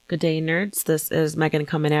Good day, nerds. This is Megan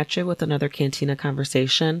coming at you with another Cantina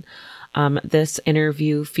conversation. This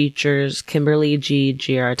interview features Kimberly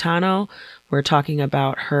Giarratano. We're talking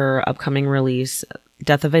about her upcoming release,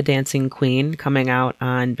 Death of a Dancing Queen, coming out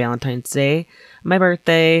on Valentine's Day, my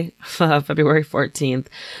birthday, February 14th.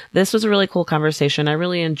 This was a really cool conversation. I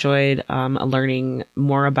really enjoyed learning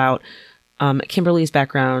more about Kimberly's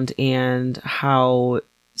background and how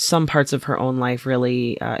some parts of her own life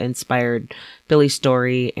really inspired Billy's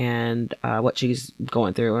story and what she's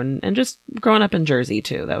going through and just growing up in Jersey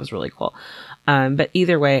too. That was really cool. But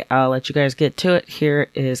either way, I'll let you guys get to it. Here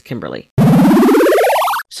is Kimberly.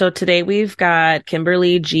 So today we've got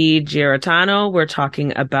Kimberly Giarratano. We're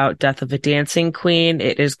talking about Death of a Dancing Queen.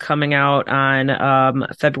 It is coming out on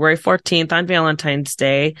February 14th on Valentine's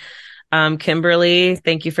Day. Kimberly,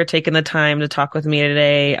 thank you for taking the time to talk with me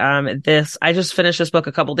today. I just finished this book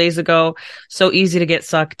a couple days ago. So easy to get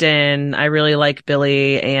sucked in. I really like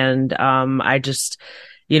Billy, and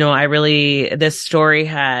this story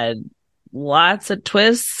had lots of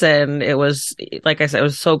twists, and it was, like I said, it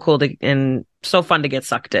was so cool and so fun to get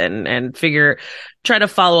sucked in and try to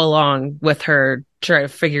follow along with her, try to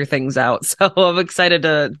figure things out. So I'm excited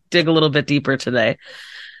to dig a little bit deeper today.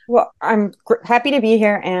 Well, I'm happy to be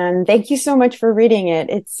here, and thank you so much for reading it.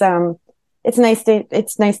 It's nice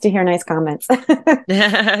to hear nice comments.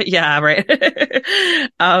 Yeah, right.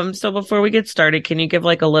 So before we get started, can you give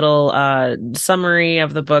like a little summary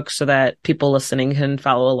of the book so that people listening can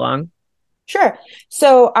follow along? Sure.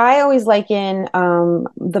 So I always liken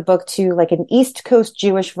the book to like an East Coast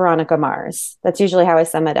Jewish Veronica Mars. That's usually how I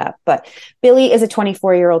sum it up. But Billy is a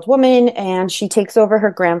 24-year-old woman, and she takes over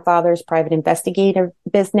her grandfather's private investigative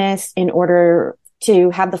business in order to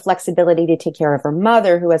have the flexibility to take care of her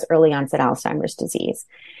mother, who has early onset Alzheimer's disease.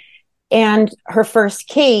 And her first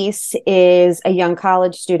case is a young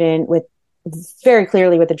college student very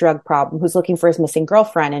clearly with a drug problem who's looking for his missing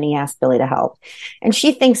girlfriend, and he asked Billy to help. And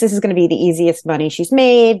she thinks this is going to be the easiest money she's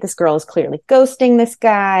made. This girl is clearly ghosting this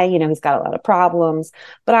guy. You know, he's got a lot of problems,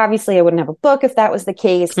 but obviously I wouldn't have a book if that was the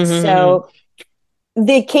case. Mm-hmm. So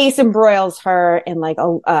the case embroils her in like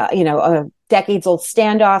a decades old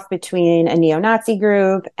standoff between a neo-Nazi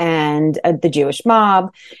group and the Jewish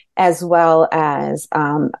mob, as well as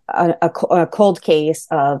a cold case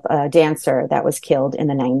of a dancer that was killed in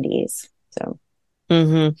the 90s. So,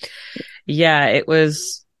 yeah, it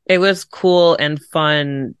was cool and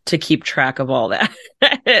fun to keep track of all that,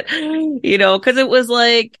 because it was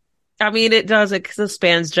like, I mean, it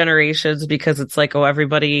spans generations, because it's like, oh,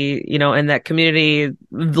 everybody, in that community,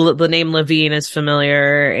 the name Levine is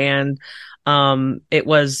familiar. And, it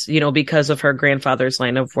was, because of her grandfather's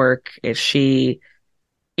line of work, she's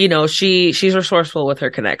resourceful with her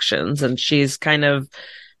connections, and she's kind of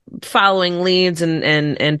following leads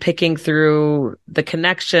and picking through the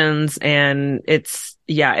connections. And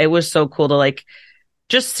it was so cool to like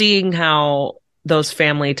just seeing how those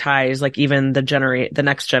family ties, like even the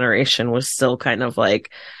next generation was still kind of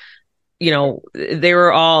like, they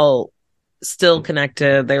were all still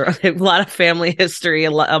connected. There were a lot of family history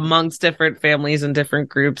amongst different families and different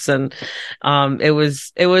groups. And it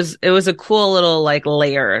was a cool little like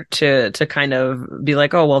layer to kind of be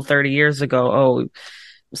like, oh, well, 30 years ago, oh,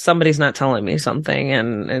 somebody's not telling me something.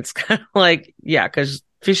 And it's kind of like, yeah, because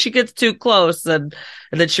if she gets too close, and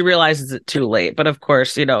then she realizes it too late. But of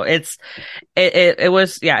course, it was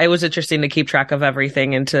interesting to keep track of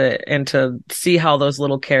everything and to see how those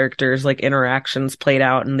little characters like interactions played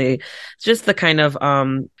out, and the kind of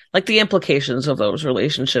like the implications of those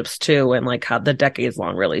relationships too, and like how the decades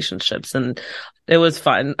long relationships, and it was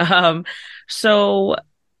fun. So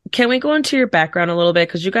can we go into your background a little bit?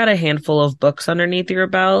 Because you got a handful of books underneath your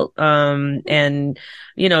belt, and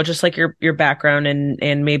just like your background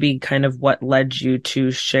and maybe kind of what led you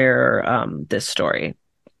to share this story.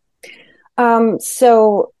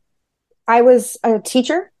 So I was a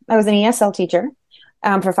teacher. I was an ESL teacher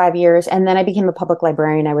for 5 years, and then I became a public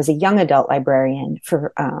librarian. I was a young adult librarian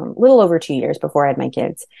for a little over 2 years before I had my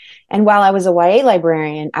kids. And while I was a YA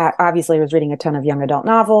librarian, I was reading a ton of young adult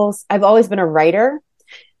novels. I've always been a writer.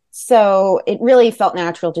 So it really felt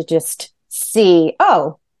natural to just see,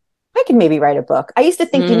 oh, I can maybe write a book. I used to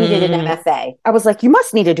think you needed an MFA. I was like, you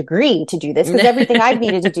must need a degree to do this, because everything I've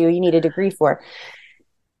needed to do, you need a degree for.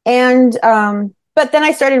 And But then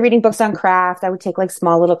I started reading books on craft. I would take like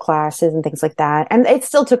small little classes and things like that. And it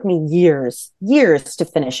still took me years to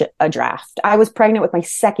finish a draft. I was pregnant with my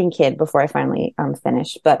second kid before I finally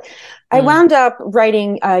finished. But I wound up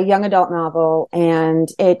writing a young adult novel, and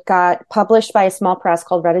it got published by a small press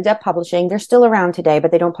called Red Adept Publishing. They're still around today,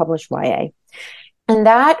 but they don't publish YA. And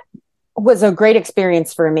that was a great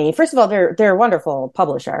experience for me. First of all, they're a wonderful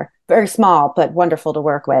publisher, very small, but wonderful to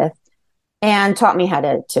work with, and taught me how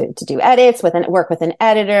to do edits work with an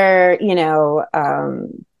editor,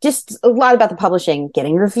 just a lot about the publishing,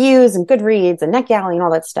 getting reviews and Goodreads and NetGalley and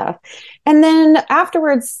all that stuff. And then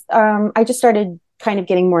afterwards, I just started kind of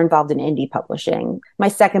getting more involved in indie publishing. My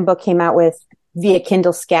second book came out with via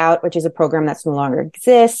Kindle Scout, which is a program that's no longer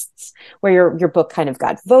exists, where your book kind of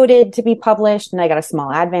got voted to be published. And I got a small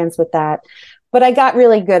advance with that. But I got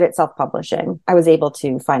really good at self-publishing. I was able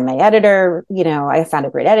to find my editor. I found a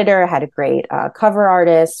great editor. I had a great cover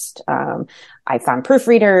artist. I found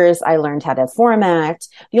proofreaders. I learned how to format.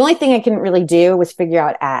 The only thing I couldn't really do was figure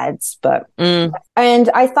out ads. And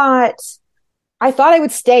I thought I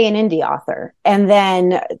would stay an indie author. And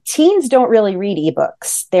then teens don't really read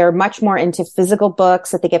ebooks. They're much more into physical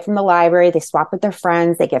books that they get from the library. They swap with their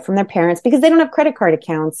friends. They get from their parents because they don't have credit card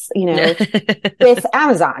accounts, with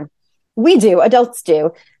Amazon. We do, adults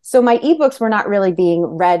do. So my ebooks were not really being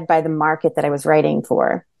read by the market that I was writing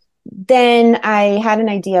for. Then I had an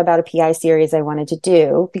idea about a PI series I wanted to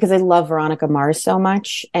do because I love Veronica Mars so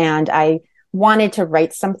much. And I wanted to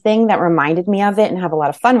write something that reminded me of it and have a lot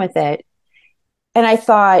of fun with it. And I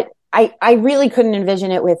thought I really couldn't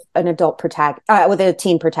envision it with an adult with a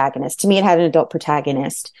teen protagonist. To me, it had an adult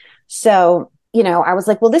protagonist. So I was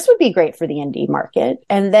like, well, this would be great for the indie market.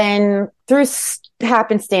 And then through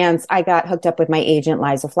happenstance, I got hooked up with my agent,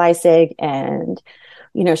 Liza Fleissig. And,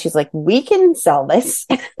 she's like, we can sell this.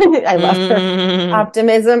 I love her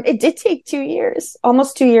optimism. It did take 2 years,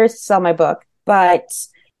 almost 2 years to sell my book. But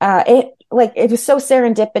it was so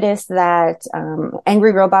serendipitous that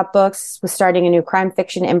Angry Robot Books was starting a new crime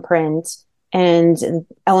fiction imprint. And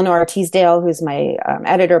Eleanor Teasdale, who's my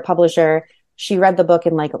editor, publisher, she read the book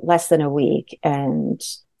in less than a week. And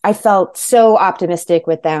I felt so optimistic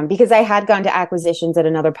with them because I had gone to acquisitions at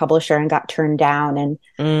another publisher and got turned down. And,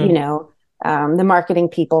 the marketing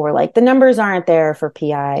people were like, the numbers aren't there for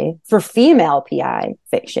female PI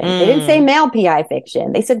fiction. They didn't say male PI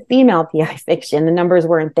fiction. They said female PI fiction. The numbers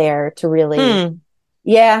weren't there to really,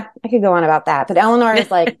 yeah, I could go on about that. But Eleanor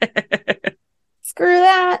is like, screw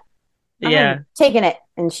that. I'm taking it.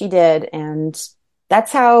 And she did. And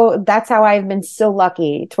that's how I've been so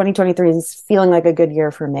lucky. 2023 is feeling like a good year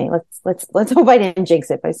for me. Let's hope I didn't jinx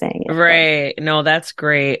it by saying it. Right. No, that's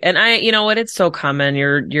great. And it's so common.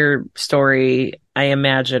 Your story, I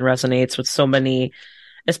imagine, resonates with so many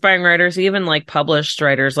aspiring writers, even published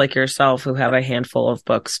writers like yourself who have a handful of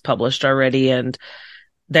books published already. And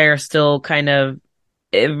they're still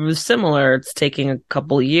it was similar. It's taking a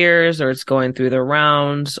couple years or it's going through the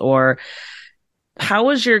rounds. Or how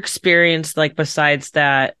was your experience besides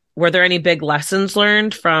that? Were there any big lessons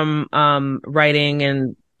learned from writing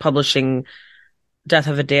and publishing Death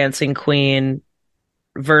of a Dancing Queen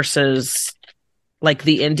versus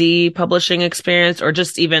the indie publishing experience, or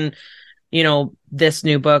just even, this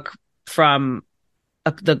new book from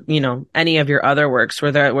any of your other works?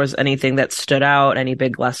 Where there was anything that stood out, any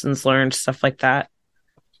big lessons learned, stuff like that?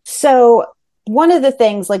 So one of the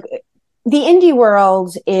things, the indie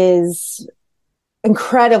world is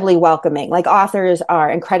incredibly welcoming. Authors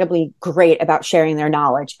are incredibly great about sharing their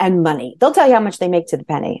knowledge and money. They'll tell you how much they make to the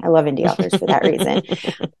penny. I love indie authors for that reason.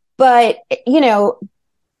 But,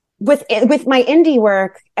 with my indie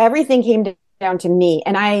work, everything came down to me,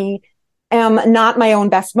 and I am not my own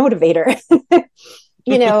best motivator.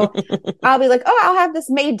 I'll be like, oh, I'll have this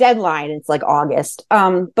May deadline. It's August.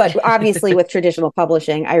 But obviously with traditional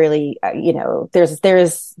publishing, I really, there's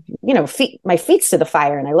my feet's to the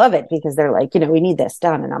fire, and I love it because they're like, we need this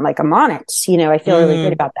done. And I'm like, I'm on it. I feel really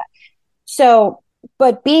good about that. So,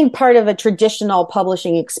 but being part of a traditional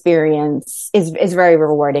publishing experience is very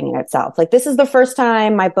rewarding in itself. This is the first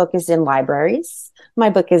time my book is in libraries. My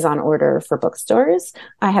book is on order for bookstores.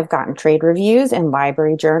 I have gotten trade reviews in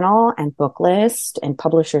Library Journal and Booklist and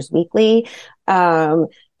Publishers Weekly. And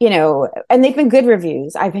they've been good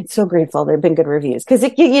reviews. I've been so grateful. They've been good reviews because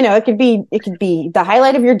it could be the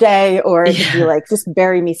highlight of your day, or it could be just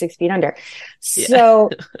bury me 6 feet under.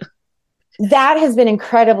 So that has been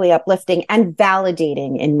incredibly uplifting and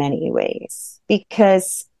validating in many ways,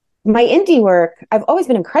 because my indie work, I've always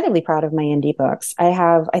been incredibly proud of my indie books. I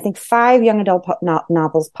have, I think, 5 young adult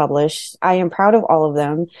novels published. I am proud of all of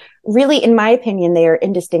them. Really, in my opinion, they are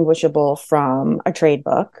indistinguishable from a trade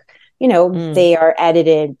book. They are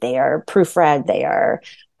edited, they are proofread, they are,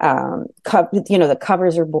 the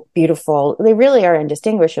covers are beautiful. They really are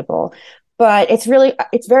indistinguishable. But it's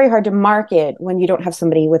very hard to market when you don't have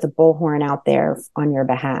somebody with a bullhorn out there on your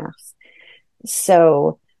behalf.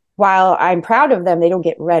 So while I'm proud of them, they don't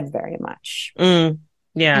get read very much. Yeah.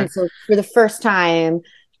 And so for the first time,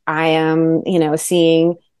 I am,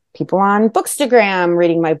 seeing people on Bookstagram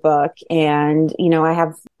reading my book. And, I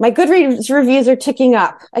have my Goodreads reviews are ticking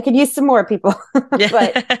up. I could use some more people, Yeah.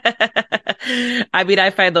 but I mean, I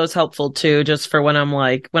find those helpful too, just for when I'm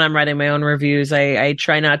writing my own reviews, I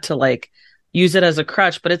try not to use it as a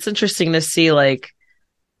crutch, but it's interesting to see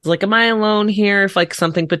am I alone here if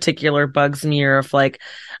something particular bugs me, or if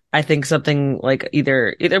I think something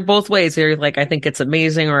either both ways, or I think it's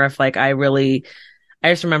amazing, or if I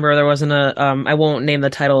just remember there wasn't I won't name the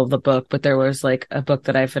title of the book, but there was a book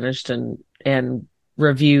that I finished and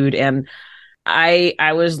reviewed, and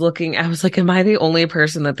I was looking, I was like, am I the only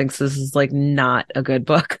person that thinks this is not a good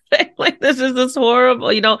book? This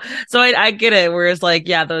horrible, So I get it. Whereas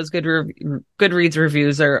yeah, those Goodreads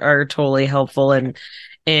reviews are totally helpful,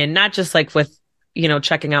 and not just with,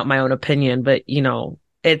 checking out my own opinion, but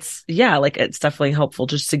it's it's definitely helpful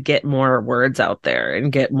just to get more words out there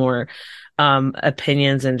and get more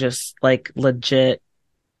opinions, and just legit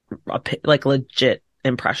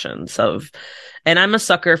impressions of. And I'm a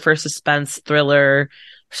sucker for suspense thriller,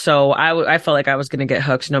 so I felt like I was going to get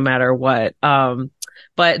hooked no matter what.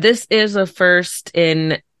 But this is a first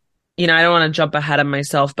in, I don't want to jump ahead of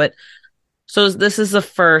myself, but so this is the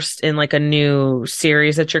first in a new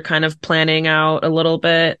series that you're kind of planning out a little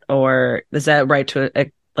bit, or is that right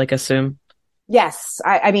to assume? yes,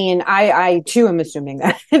 I mean, I too am assuming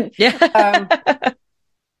that. Yeah.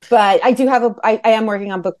 But I do have I am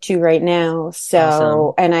working on book 2 right now. So,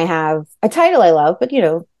 Awesome. and I have a title I love, but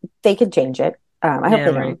they could change it. I hope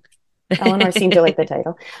they Right. don't. Eleanor seemed to like the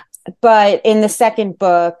title. But in the second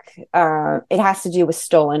book, it has to do with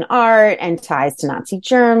stolen art and ties to Nazi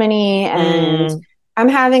Germany. And I'm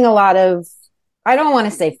having a lot of, I don't want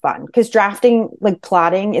to say fun, because drafting,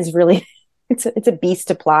 plotting is really, it's a beast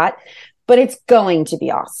to plot, but it's going to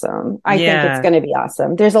be awesome. I think it's going to be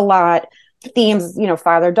awesome. There's a lot themes,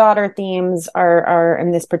 father-daughter themes are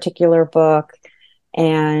in this particular book.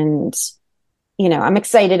 And, I'm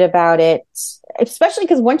excited about it, especially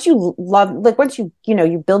because once you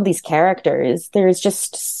you build these characters, there's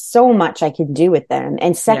just so much I can do with them,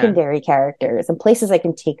 and secondary characters and places I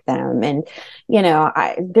can take them. And,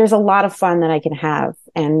 there's a lot of fun that I can have,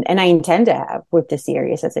 and I intend to have with the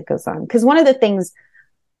series as it goes on. Because one of the things,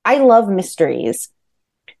 I love mysteries,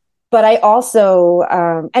 but I also,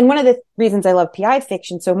 and one of the reasons I love PI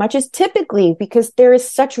fiction so much is typically because there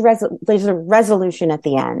is there's a resolution at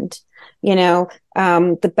the end.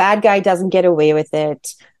 The bad guy doesn't get away with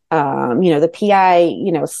it. The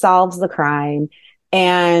PI, solves the crime,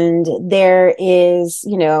 and there is,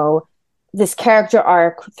 this character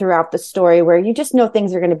arc throughout the story where you just know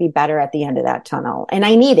things are going to be better at the end of that tunnel. And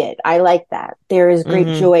I need it. I like that. There is great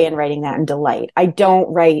joy in writing that, and delight. I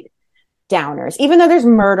don't write downers, even though there's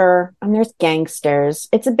murder and there's gangsters.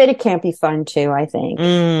 It's a bit of campy fun too, I think.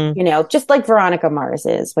 Just like Veronica Mars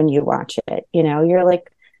is when you watch it. You're like,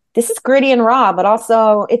 this is gritty and raw, but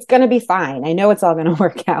also it's going to be fine. I know it's all going to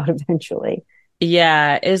work out eventually.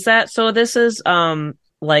 Yeah. Is that so? This is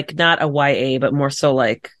not a YA, but more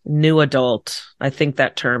so new adult. I think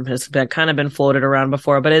that term has been floated around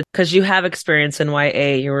before, but because you have experience in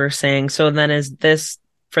YA, you were saying. So then, is this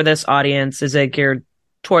for this audience? Is it geared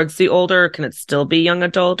towards the older? Can it still be young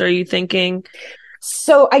adult? Are you thinking?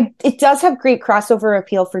 So it does have great crossover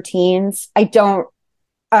appeal for teens. I don't.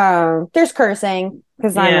 There's cursing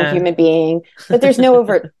because I'm a human being, but there's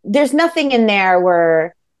there's nothing in there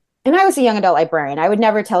where, and I was a young adult librarian. I would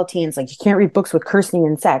never tell teens, you can't read books with cursing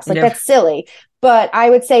and sex. That's silly. But I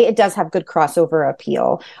would say it does have good crossover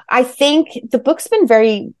appeal. I think the book's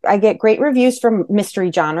been I get great reviews from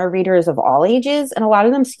mystery genre readers of all ages, and a lot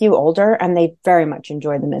of them skew older, and they very much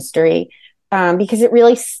enjoy the mystery. Because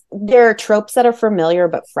there are tropes that are familiar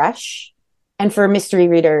but fresh. And for mystery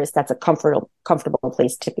readers, that's a comfortable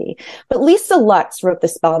place to be. But Lisa Lutz wrote the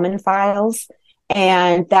Spellman Files,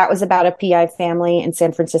 and that was about a PI family in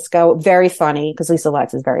San Francisco. Very funny, because Lisa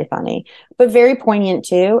Lutz is very funny, but very poignant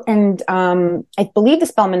too. And I believe the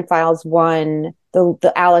Spellman Files won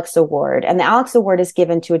the Alex Award, and the Alex Award is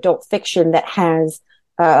given to adult fiction that has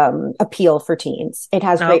appeal for teens. It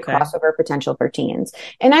has great crossover potential for teens.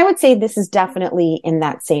 And I would say this is definitely in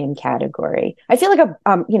that same category. I feel like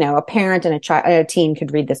a parent and a teen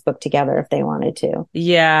could read this book together if they wanted to.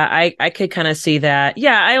 Yeah, I could kind of see that.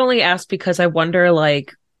 Yeah, I only asked because I wonder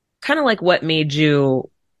what made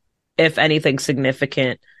you, if anything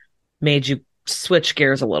significant, made you switch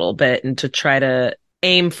gears a little bit and to try to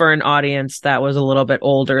aim for an audience that was a little bit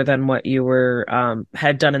older than what you were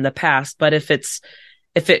had done in the past. But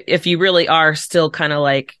if you really are still kind of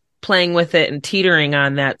playing with it and teetering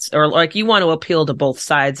on that, or you want to appeal to both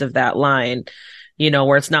sides of that line,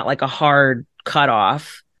 where it's not a hard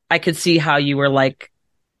cutoff, I could see how you were like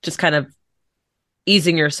just kind of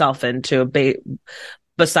easing yourself into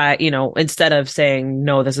beside, instead of saying,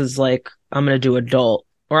 no, this is like, I'm going to do adult,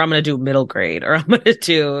 or I'm going to do middle grade, or I'm going to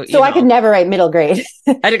do, So I could never write middle grade.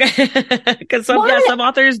 Because some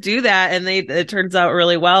authors do that and it turns out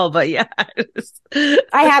really well. But yeah,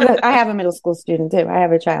 I have a middle school student too. I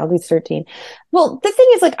have a child who's 13. Well, the thing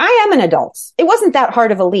is, like, I am an adult. It wasn't that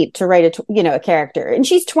hard of a leap to write a character, and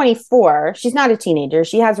she's 24. She's not a teenager.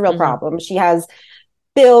 She has real problems. She has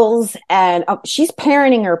bills, and she's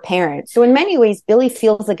parenting her parents. So in many ways, Billy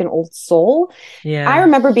feels like an old soul. Yeah. I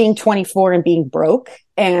remember being 24 and being broke,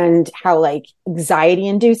 and how like anxiety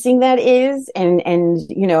inducing that is. And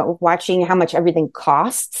watching how much everything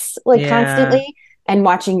costs constantly, and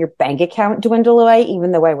watching your bank account dwindle away,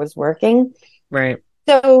 even though I was working. Right.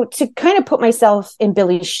 So to kind of put myself in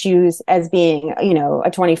Billy's shoes as being, a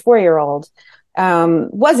 24-year-old,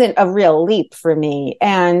 wasn't a real leap for me.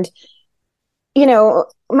 And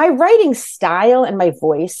my writing style and my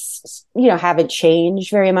voice, haven't changed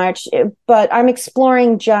very much, but I'm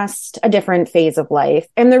exploring just a different phase of life.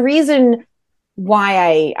 And the reason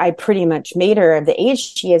why I pretty much made her of the age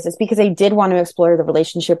she is because I did want to explore the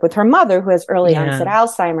relationship with her mother, who has early onset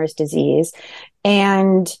Alzheimer's disease.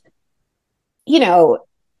 And,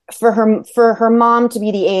 for her mom to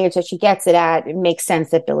be the age that she gets it at, it makes sense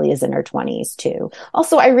that Billy is in her 20s too.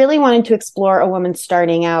 Also, I really wanted to explore a woman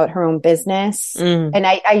starting out her own business. And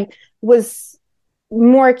I was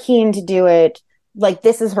more keen to do it like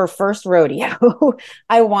this is her first rodeo.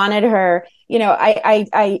 I wanted her,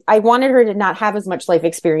 I wanted her to not have as much life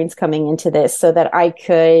experience coming into this so that I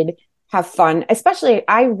could have fun. Especially,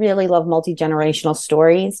 I really love multi-generational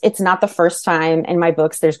stories. It's not the first time in my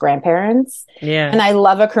books there's grandparents. Yeah. And I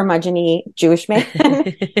love a curmudgeon-y Jewish man.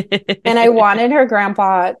 And I wanted her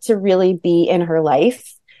grandpa to really be in her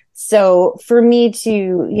life. So for me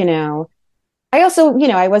to, I also,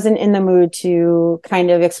 I wasn't in the mood to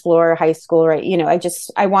kind of explore high school, right?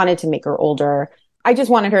 I wanted to make her older. I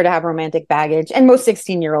just wanted her to have romantic baggage. And most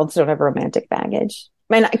 16-year-olds don't have romantic baggage.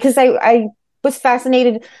 And because I was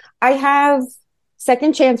fascinated. I have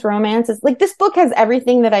second chance romances. Like, this book has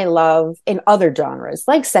everything that I love in other genres,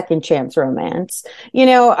 like second chance romance.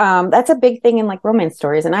 That's a big thing in like romance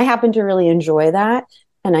stories. And I happen to really enjoy that.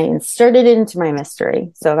 And I inserted it into my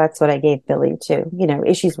mystery. So that's what I gave Billy too,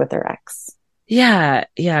 issues with her ex. Yeah.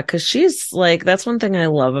 Yeah. Cause she's like, that's one thing I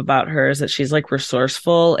love about her is that she's like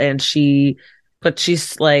resourceful but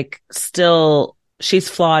she's like still, she's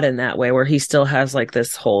flawed in that way where he still has like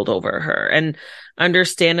this hold over her. And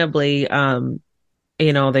understandably,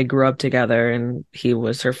 they grew up together and he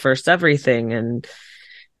was her first everything. And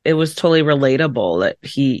it was totally relatable that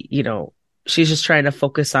she's just trying to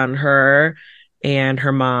focus on her and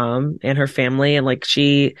her mom and her family. And like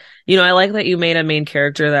I like that you made a main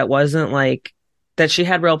character that wasn't like, that she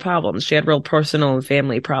had real problems. She had real personal and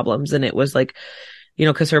family problems. And it was like,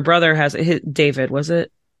 because her brother has David, was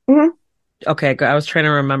it? Mm-hmm. Okay, I was trying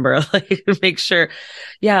to remember, like, make sure.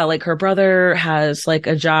 Yeah, like her brother has like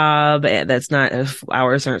a job that's not,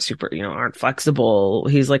 hours aren't super, aren't flexible.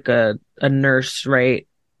 He's like a nurse, right?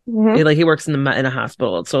 Mm-hmm. Like he works in a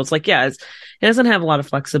hospital. So it's like, he doesn't have a lot of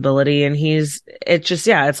flexibility, and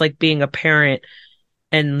it's like being a parent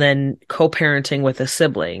and then co-parenting with a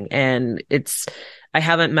sibling. And I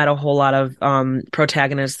haven't met a whole lot of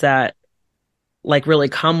protagonists that like really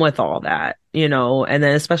come with all that, and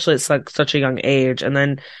then especially it's like such a young age. And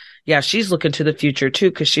then, she's looking to the future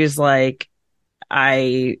too. Cause she's like,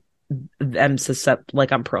 I am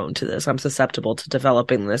I'm prone to this. I'm susceptible to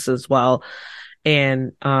developing this as well.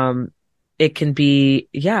 And, it can be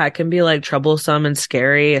like troublesome and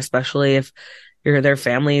scary, especially if their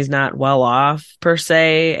family is not well off per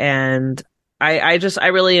se. And I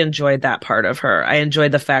really enjoyed that part of her. I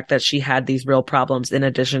enjoyed the fact that she had these real problems in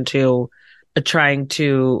addition to trying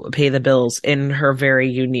to pay the bills in her very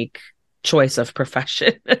unique choice of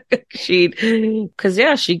profession. She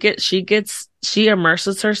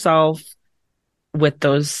immerses herself with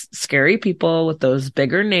those scary people, with those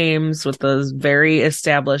bigger names, with those very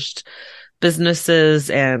established businesses,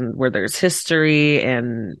 and where there's history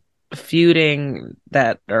and feuding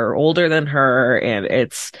that are older than her.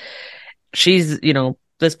 And she's,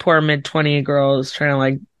 this poor mid-20 girl is trying to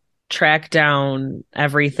like track down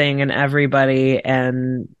everything and everybody,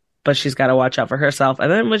 but she's got to watch out for herself. And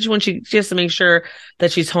then when she has to make sure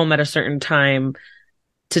that she's home at a certain time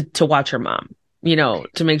to watch her mom,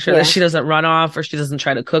 to make sure that she doesn't run off or she doesn't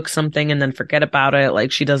try to cook something and then forget about it.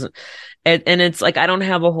 Like she doesn't, and it's like, I don't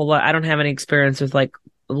have any experience with like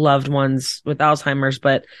loved ones with Alzheimer's,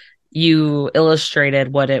 but you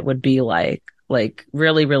illustrated what it would be like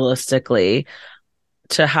really realistically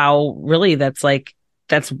to how really that's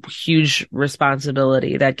huge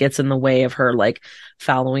responsibility that gets in the way of her like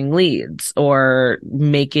following leads or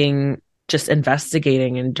just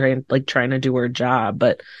investigating and trying to do her job.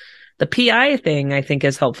 But the PI thing I think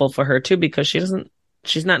is helpful for her too, because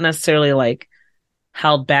she's not necessarily like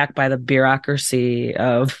held back by the bureaucracy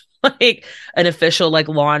of like an official like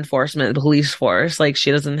law enforcement police force. Like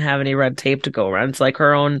she doesn't have any red tape to go around. It's like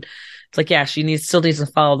her own. It's like, yeah, still needs to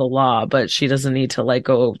follow the law, but she doesn't need to like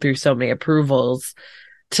go through so many approvals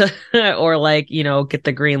to or like, get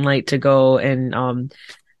the green light to go and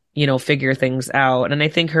figure things out. And I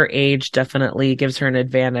think her age definitely gives her an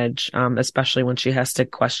advantage, especially when she has to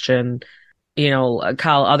question,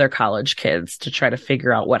 other college kids to try to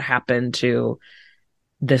figure out what happened to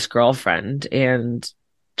this girlfriend, and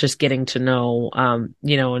just getting to know,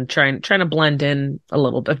 and trying to blend in a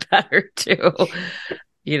little bit better too.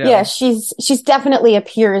 Yeah, she's definitely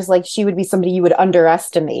appears like she would be somebody you would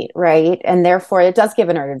underestimate, right? And therefore it does give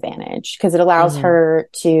her an advantage because it allows her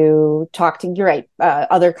to talk to, you're right,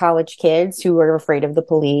 other college kids who are afraid of the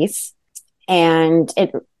police. And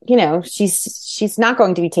she's not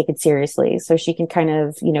going to be taken seriously. So she can kind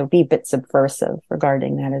of, be a bit subversive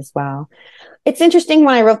regarding that as well. It's interesting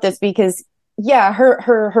when I wrote this because her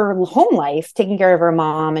home life, taking care of her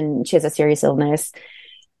mom, and she has a serious illness.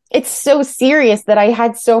 It's so serious that I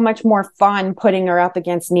had so much more fun putting her up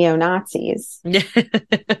against neo-Nazis.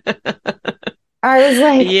 I was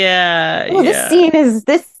like,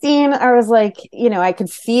 this scene. I was like, I could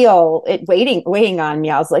feel it weighing on me.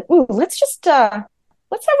 I was like, ooh, let's have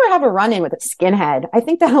her have a run-in with a skinhead. I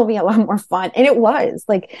think that'll be a lot more fun. And it was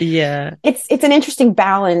like, yeah, it's an interesting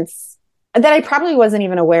balance that I probably wasn't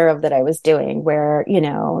even aware of that I was doing, where,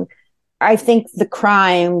 I think the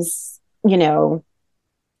crimes,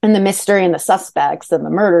 and the mystery and the suspects and the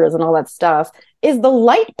murders and all that stuff is the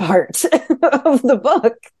light part of the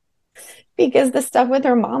book, because the stuff with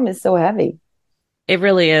her mom is so heavy. It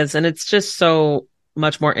really is. And it's just so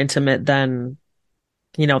much more intimate than,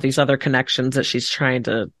 these other connections that she's trying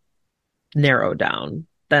to narrow down.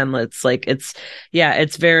 Then it's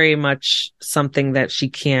very much something that she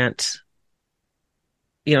can't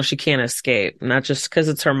escape, not just because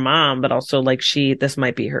it's her mom, but also like this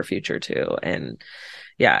might be her future too. And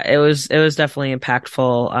yeah, it was definitely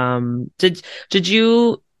impactful.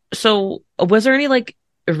 So was there any like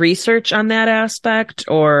research on that aspect,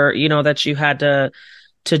 or, that you had to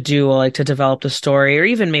do like to develop the story, or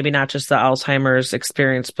even maybe not just the Alzheimer's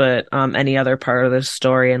experience, but any other part of the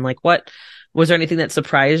story? And like, what was there anything that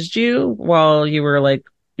surprised you while you were like,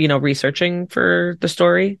 researching for the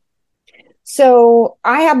story? So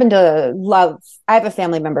I have a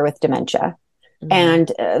family member with dementia.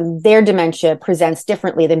 And their dementia presents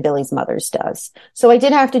differently than Billy's mother's does. So I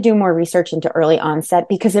did have to do more research into early onset,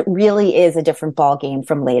 because it really is a different ballgame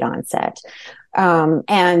from late onset.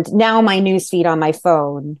 And now my newsfeed on my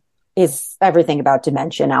phone is everything about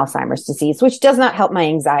dementia and Alzheimer's disease, which does not help my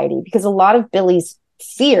anxiety, because a lot of Billy's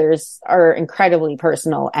fears are incredibly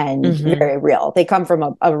personal and very real. They come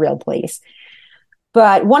from a real place.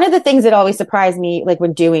 But one of the things that always surprised me, like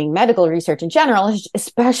when doing medical research in general,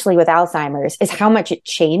 especially with Alzheimer's, is how much it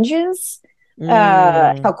changes,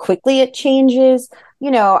 how quickly it changes.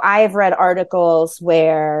 I've read articles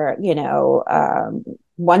where,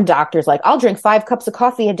 one doctor's like, I'll drink 5 cups of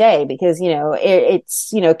coffee a day because,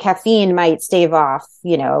 it's caffeine might stave off,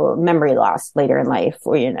 memory loss later in life,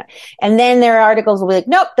 or, and then there are articles will be like,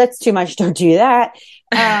 nope, that's too much. Don't do that.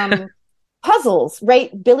 Puzzles, right?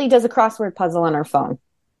 Billy does a crossword puzzle on her phone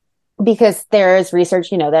because there is research,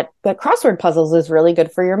 that crossword puzzles is really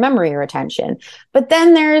good for your memory or attention. But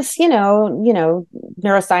then there's,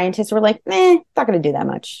 neuroscientists were like, not going to do that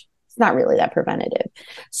much. It's not really that preventative.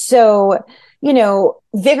 So,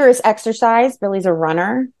 vigorous exercise. Billy's a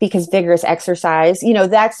runner, because vigorous exercise,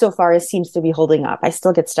 that so far seems to be holding up. I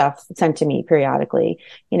still get stuff sent to me periodically,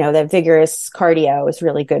 that vigorous cardio is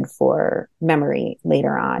really good for memory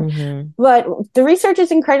later on. But the research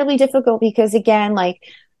is incredibly difficult because, again, like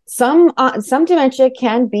some dementia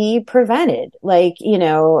can be prevented. Like,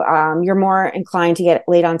 you're more inclined to get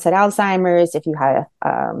late onset Alzheimer's if you have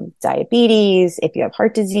diabetes, if you have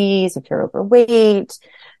heart disease, if you're overweight.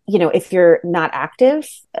 If you're not active,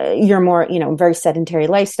 you're more, very sedentary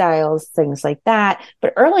lifestyles, things like that.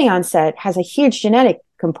 But early onset has a huge genetic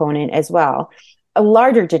component as well, a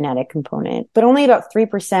larger genetic component, but only about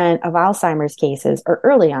 3% of Alzheimer's cases are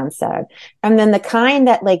early onset. And then the kind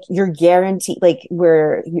that like you're guaranteed, like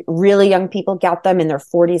where really young people get them in their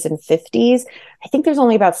 40s and 50s, I think there's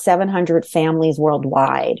only about 700 families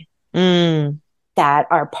worldwide that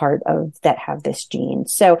are part of, that have this gene.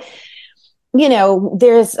 So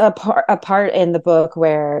there's a part in the book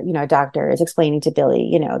where, a doctor is explaining to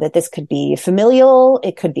Billy, that this could be familial,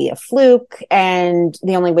 it could be a fluke, and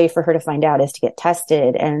the only way for her to find out is to get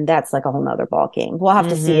tested. And that's like a whole nother ball game. We'll have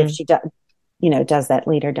to see if she does that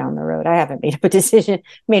later down the road. I haven't made up a decision,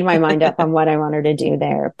 made my mind up on what I want her to do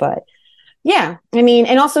there, but yeah, I mean,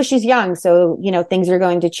 and also she's young, so, things are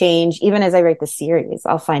going to change. Even as I write the series,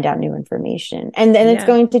 I'll find out new information. And then it's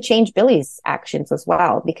going to change Billy's actions as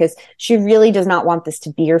well, because she really does not want this to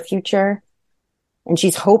be her future. And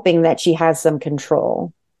she's hoping that she has some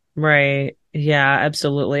control. Right. Yeah,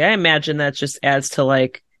 absolutely. I imagine that just adds to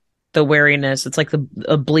like the wariness. It's like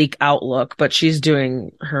a bleak outlook, but she's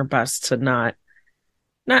doing her best to not,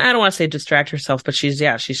 I don't want to say distract herself, but she's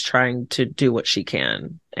trying to do what she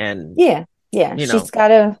can. And she's got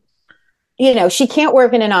to, she can't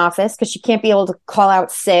work in an office because she can't be able to call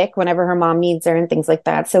out sick whenever her mom needs her and things like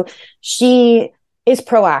that. So she is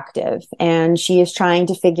proactive, and she is trying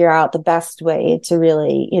to figure out the best way to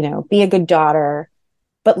really, be a good daughter,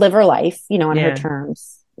 but live her life, on her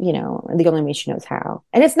terms, the only way she knows how.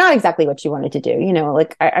 And it's not exactly what she wanted to do.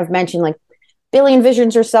 Like I've mentioned, like, Billy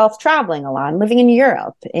envisions herself traveling a lot and living in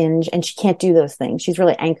Europe, and she can't do those things. She's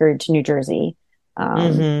really anchored to New Jersey.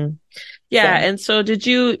 And so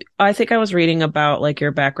I think I was reading about like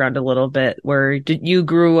your background a little bit. Where did you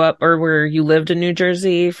grew up, or where you lived in New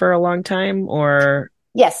Jersey for a long time, or?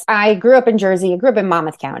 Yes, I grew up in Jersey. I grew up in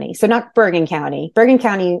Monmouth County, so not Bergen County. Bergen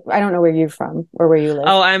County, I don't know where you're from or where you live.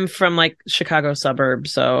 Oh, I'm from like Chicago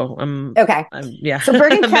suburbs, so okay. So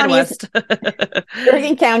Bergen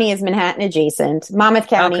County is Manhattan adjacent. Monmouth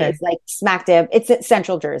County is like smack dab. It's at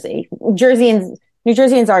central Jersey. New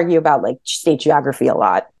Jerseyans argue about like state geography a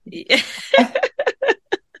lot.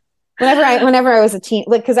 Whenever I was a teen,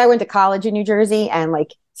 like, because I went to college in New Jersey, and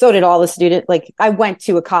like so did all the students. Like, I went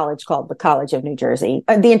to a college called the College of New Jersey.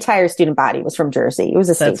 The entire student body was from Jersey. It was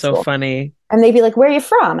a state school. That's so funny. And they'd be like, "Where are you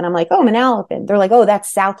from?" And I'm like, "Oh, I'm an Manalapan." They're like, "Oh,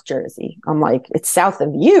 that's South Jersey." I'm like, "It's south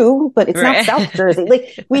of you, but it's not South Jersey."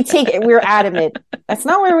 Like, we're adamant. That's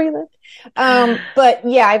not where we live. But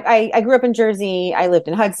yeah, I grew up in Jersey. I lived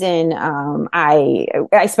in Hudson. I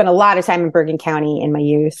spent a lot of time in Bergen County in my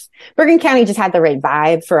youth. Bergen County just had the right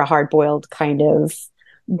vibe for a hard-boiled kind of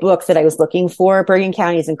book that I was looking for. Bergen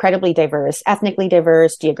County is incredibly diverse, ethnically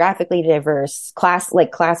diverse, geographically diverse, class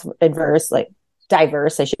adverse, like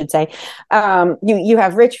diverse, I should say. You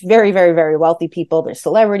have rich, very, very, very wealthy people. There's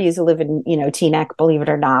celebrities who live in, Teaneck, believe it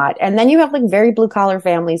or not. And then you have like very blue collar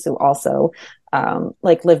families who also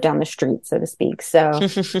like live down the street, so to speak. So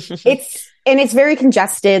it's very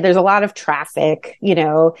congested. There's a lot of traffic,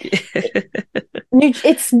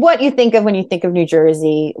 it's what you think of when you think of New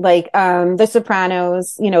Jersey, like, The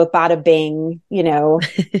Sopranos, Bada Bing,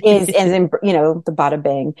 is in, the Bada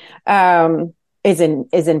Bing,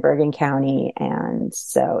 is in Bergen County. And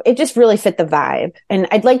so it just really fit the vibe. And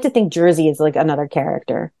I'd like to think Jersey is like another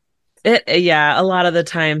character. A lot of the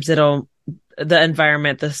times the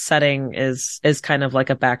environment, the setting is kind of like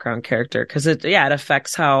a background character, because it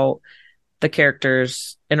affects how the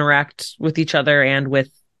characters interact with each other and with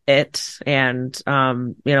it, and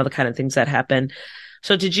the kind of things that happen.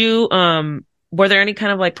 So did you were there any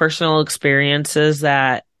kind of like personal experiences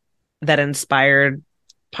that inspired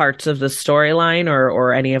parts of the storyline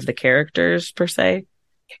or any of the characters per se?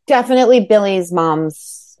 Definitely Billy's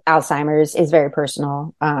mom's Alzheimer's is very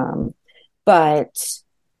personal. But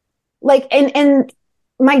like, and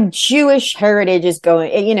my Jewish heritage is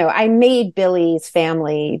going, I made Billy's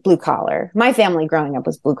family blue collar. My family growing up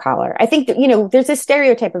was blue collar. I think that, there's a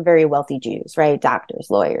stereotype of very wealthy Jews, right?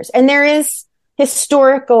 Doctors, lawyers. And there is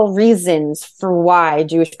historical reasons for why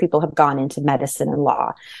Jewish people have gone into medicine and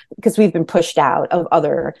law, because we've been pushed out of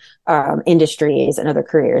other industries and other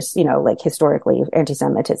careers, like historically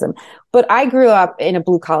anti-Semitism. But I grew up in a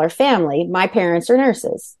blue collar family. My parents are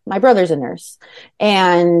nurses. My brother's a nurse.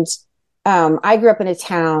 And I grew up in a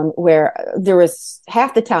town where there was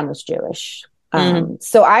half the town was Jewish.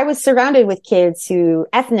 So I was surrounded with kids who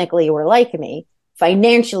ethnically were like me.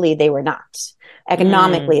 Financially, they were not.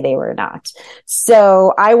 Economically, they were not.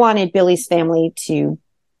 So I wanted Billy's family to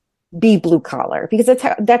be blue collar, because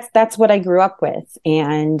that's what I grew up with.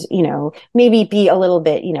 And, maybe be a little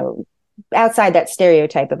bit, outside that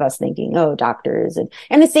stereotype of us thinking, oh, doctors.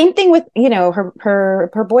 And the same thing with,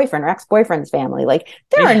 her boyfriend or ex-boyfriend's family. Like,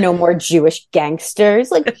 there are no more Jewish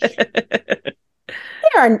gangsters. Like,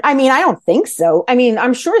 I don't think so. I mean,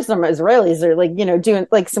 I'm sure some Israelis are like, doing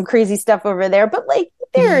like some crazy stuff over there, but like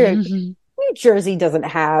New Jersey doesn't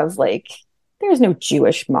have like, there's no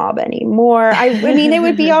Jewish mob anymore. I mean, it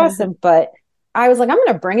would be awesome, but I was like, I'm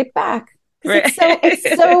going to bring it back. Right.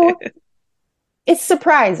 It's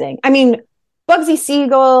surprising. I mean, Bugsy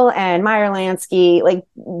Siegel and Meyer Lansky, like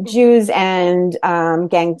Jews and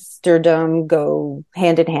gangsterdom go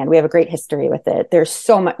hand in hand. We have a great history with it. There's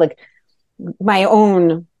so much, like my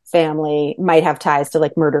own family might have ties to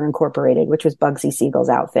like Murder Incorporated, which was Bugsy Siegel's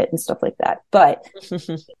outfit and stuff like that. But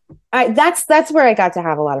that's where I got to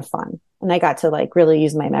have a lot of fun, and I got to like really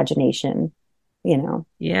use my imagination, you know.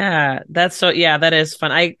 Yeah, that is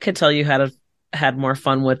fun. I could tell you had more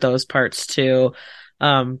fun with those parts too.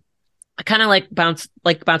 I kind of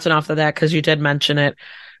bouncing off of that because you did mention it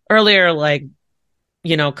earlier, like,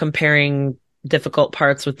 comparing difficult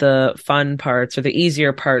parts with the fun parts or the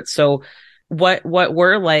easier parts. So what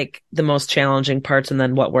were like the most challenging parts, and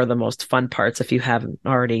then what were the most fun parts, if you haven't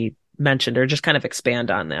already mentioned, or just kind of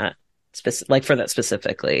expand on that, like for that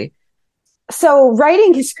specifically. So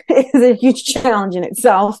writing is a huge challenge in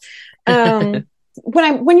itself.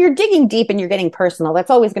 When you're digging deep and you're getting personal,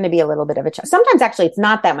 that's always going to be a little bit of a challenge. Sometimes actually it's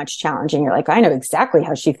not that much challenging. You're like, I know exactly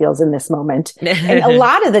how she feels in this moment. And a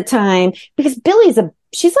lot of the time, because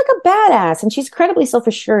she's like a badass and she's incredibly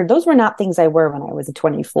self-assured. Those were not things I were when I was a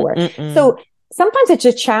 24. Mm-mm. So sometimes it's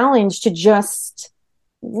a challenge to just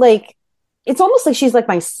like, it's almost like she's like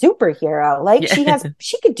my superhero. Like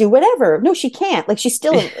she could do whatever. No, she can't. Like she's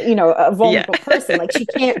still, a vulnerable person. Like she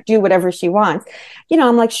can't do whatever she wants.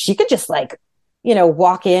 I'm like, she could just like,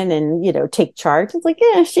 walk in and, take charge. It's like,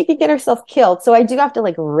 yeah, she could get herself killed. So I do have to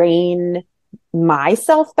like rein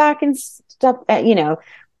myself back and stuff.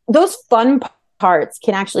 Those fun parts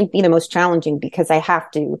can actually be the most challenging because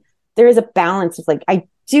there is a balance of like, I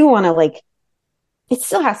do want to like, it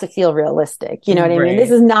still has to feel realistic. You know what I mean? This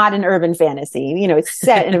is not an urban fantasy. It's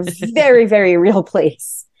set in a very, very real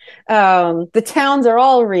place. The towns are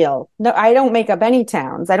all real. No, I don't make up any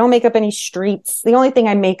towns. I don't make up any streets. The only thing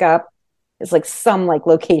I make up is like some like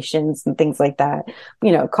locations and things like that,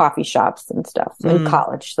 coffee shops and stuff. And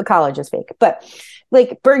college. The college is fake, but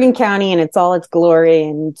like Bergen County and it's all its glory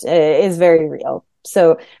and is very real.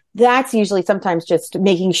 So that's usually sometimes just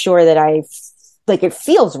making sure that it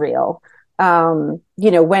feels real,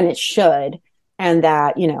 when it should, and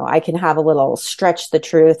that, I can have a little stretch the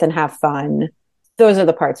truth and have fun. Those are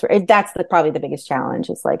the parts where that's probably the biggest challenge.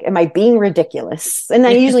 Is like, am I being ridiculous? And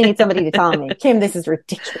I usually need somebody to tell me, Kim, this is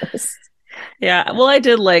ridiculous. Yeah. Well, I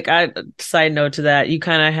did side note to that. You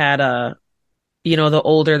kind of had the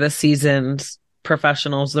older, the seasoned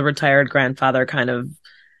professionals, the retired grandfather kind of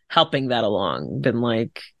helping that along, been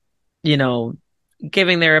like,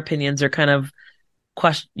 giving their opinions or kind of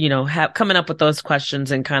coming up with those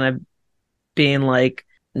questions and kind of being like,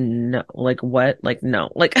 no, like what? Like, no,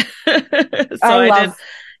 like, so I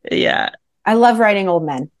love writing old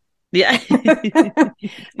men. Yeah.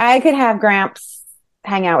 I could have Gramps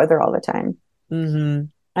hang out with her all the time. Mm-hmm.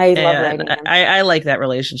 I love writing him. I like that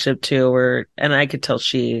relationship too, and I could tell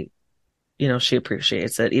she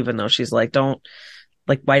appreciates it, even though she's like, don't,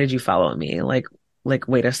 like, why did you follow me? Like,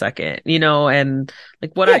 wait a second, and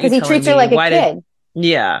like, what are you telling me? Because he treats her like a kid.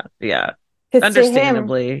 Yeah.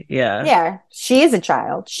 Understandably. Yeah. She is a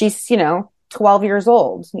child. She's, 12 years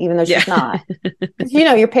old, even though she's not.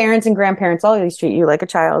 Your parents and grandparents always treat you like a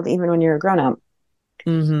child, even when you're a grown up.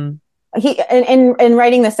 Mm-hmm. In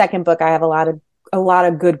writing the second book, I have a lot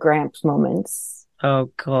of good Gramps moments.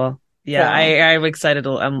 Oh, cool. Yeah. So. I'm excited.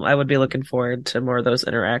 I would be looking forward to more of those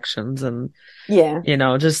interactions and,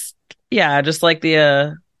 just like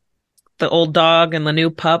the old dog and the new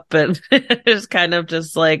pup, and just kind of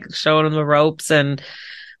just like showing him the ropes. And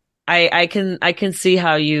I can see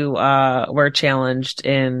how you were challenged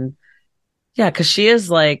in, because she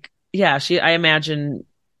is like, I imagine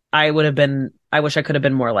I wish I could have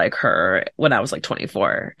been more like her when I was like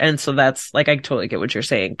 24. And so that's like, I totally get what you're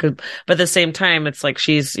saying. But at the same time, it's like,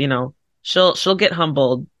 she's, she'll get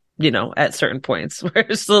humbled, at certain points where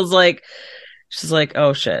she's like,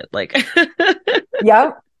 oh shit. Like,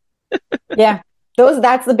 yep. Yeah.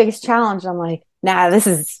 That's the biggest challenge. I'm like, nah, this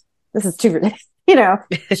is too, she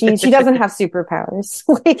doesn't have superpowers.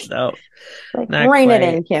 No, rein it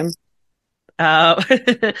in, Kim.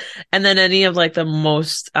 And then any of like the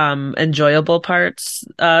most enjoyable parts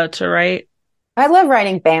to write? I love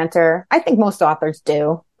writing banter. I think most authors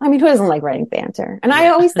do. I mean, who doesn't like writing banter? And I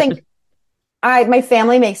always think my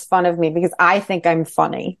family makes fun of me because I think I'm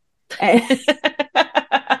funny.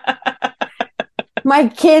 My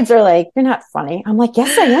kids are like, you're not funny. I'm like,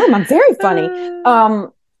 yes, I am. I'm very funny.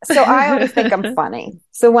 So I always think I'm funny.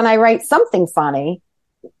 So when I write something funny,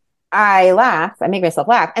 I laugh. I make myself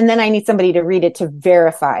laugh. And then I need somebody to read it to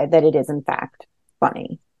verify that it is in fact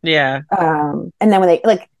funny. Yeah. And then when they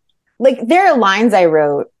like there are lines I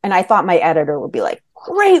wrote and I thought my editor would be like,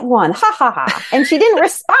 great one. Ha ha ha. And she didn't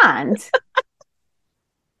respond.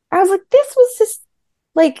 I was like, this was just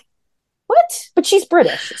like, what? But she's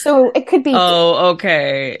British, so it could be, Oh,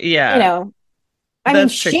 okay. you Yeah. know, I mean,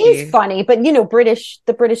 That's she's tricky. funny, but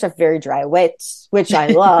the British have very dry wit, which I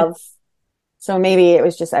love. So maybe it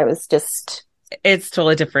was just, I was just, It's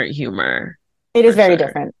totally different humor it is for very sure.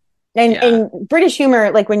 different. Yeah. And British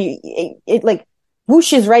humor, like when it like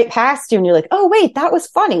whooshes right past you and you're like, oh, wait, that was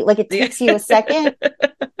funny. Like it Yeah. takes you a second.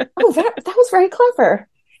 Oh, that was very clever.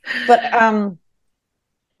 But,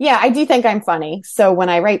 yeah, I do think I'm funny. So when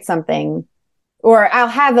I write something, or I'll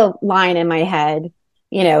have a line in my head,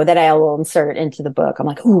 that I will insert into the book. I'm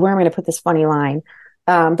like, ooh, where am I going to put this funny line?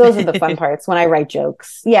 Those are the fun parts when I write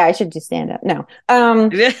jokes. Yeah, I should do stand up. No.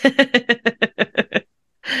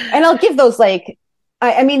 And I'll give those like,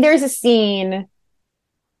 I mean, there's a scene.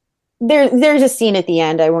 There's a scene at the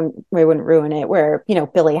end. I wouldn't ruin it where,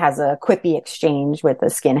 Billy has a quippy exchange with a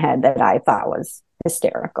skinhead that I thought was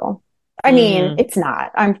hysterical. I mean, Mm. it's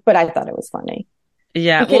not, but I thought it was funny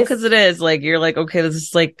Yeah. Well, because because it is like, you're like, okay, this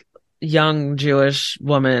is like young Jewish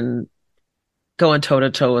woman going toe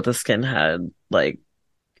to toe with a skinhead. Like,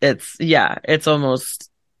 it's almost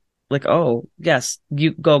like, oh, yes,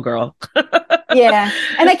 you go, girl. yeah.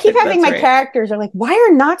 And I keep having That's my right. characters are like, why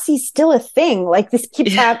are Nazis still a thing? Like this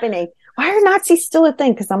keeps Yeah. happening. Why are Nazis still a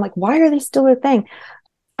thing? Because I'm like, why are they still a thing?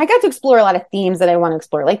 I got to explore a lot of themes that I want to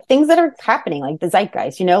explore, like things that are happening, like the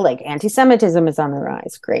zeitgeist, like anti-Semitism is on the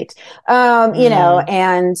rise. Great. Mm.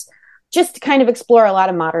 And just kind of explore a lot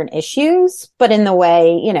of modern issues, but in the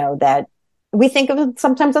way, that we think of it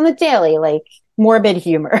sometimes on the daily, like morbid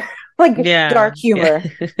humor, like Yeah. dark Yeah. humor.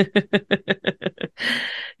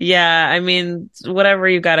 Yeah. I mean, whatever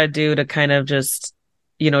you got to do to kind of just,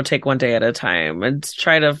 take one day at a time and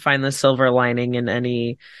try to find the silver lining in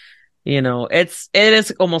any, it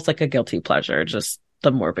is almost like a guilty pleasure, just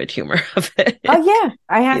the morbid humor of Oh it, yeah,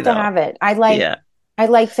 I you have to know? have it. Yeah. I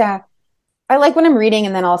like to, I like when I'm reading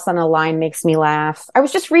and then all of a sudden a line makes me laugh. I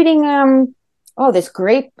was just reading, this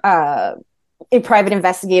great, a private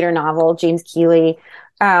investigator novel, James Keeley,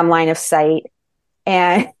 Line of Sight.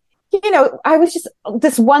 And, I was just,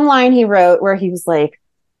 this one line he wrote where he was like,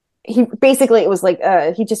 it was like,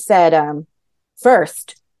 he just said,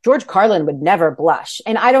 first, George Carlin would never blush.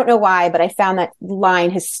 And I don't know why, but I found that line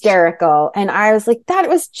hysterical. And I was like, I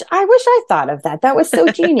wish I thought of that. That was so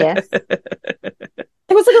genius.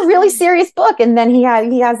 It was like a really serious book. And then he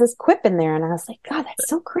has this quip in there. And I was like, God, that's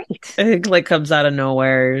so great. It like comes out of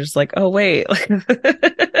nowhere. You're just like, oh, wait.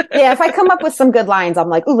 Yeah. If I come up with some good lines, I'm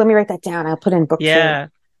like, ooh, let me write that down. I'll put in book two. Yeah.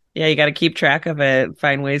 Yeah, you got to keep track of it,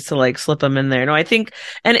 find ways to like slip them in there. No, I think,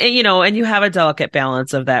 and you have a delicate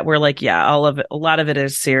balance of that where like, yeah, a lot of it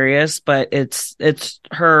is serious, but it's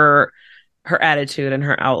her attitude and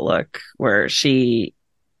her outlook where she,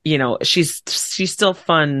 she's still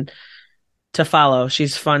fun to follow.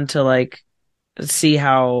 She's fun to like see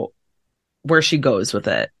where she goes with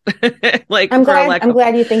it. Like I'm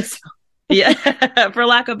glad you think so. yeah, for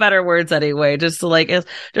lack of better words anyway, just to like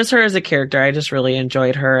just her as a character. I just really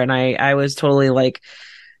enjoyed her and I was totally like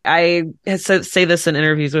say this in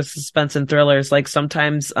interviews with suspense and thrillers, like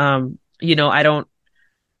sometimes I'm not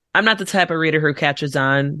the type of reader who catches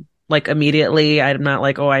on like immediately. I'm not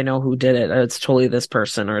like, oh, I know who did it. It's totally this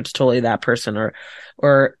person or it's totally that person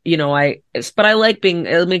but I like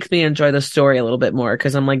it makes me enjoy the story a little bit more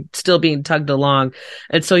because I'm like still being tugged along.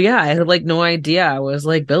 And so, yeah, I had like no idea. I was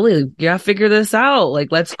like, Billy, you gotta figure this out. Like,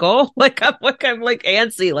 let's go. I'm like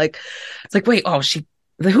antsy. Like, it's like, wait, oh,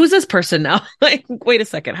 who's this person now? Like, wait a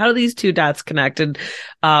second. How do these two dots connect? And,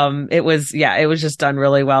 it was just done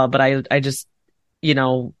really well. But I just, she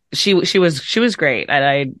was great.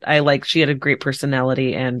 And I like, she had a great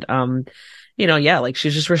personality and, yeah, like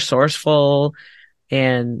she's just resourceful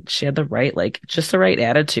and she had just the right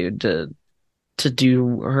attitude to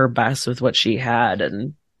do her best with what she had.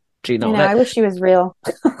 And, I that, wish she was real.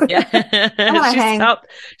 yeah, I want to hang.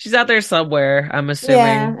 she's out there somewhere. I'm Yeah,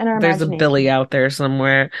 assuming in our there's a Billy imagination. out there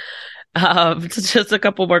somewhere. Just a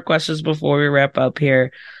couple more questions before we wrap up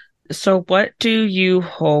here. So, what do you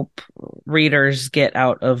hope readers get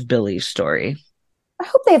out of Billy's story? I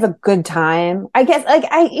hope they have a good time. I guess, like,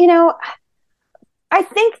 I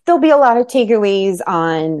think there'll be a lot of takeaways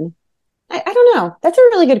on, I don't know. That's a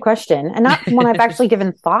really good question and not one I've actually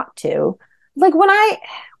given thought to. Like when I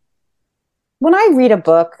read a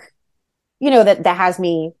book,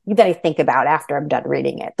 that I think about after I'm done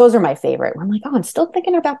reading it. Those are my favorite. I'm like, oh, I'm still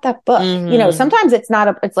thinking about that book. Hmm. Sometimes it's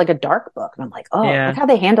like a dark book. And I'm like, oh, look Yeah. how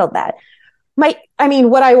they handled that. What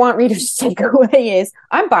I want readers to take away is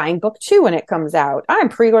I'm buying book two when it comes out. I'm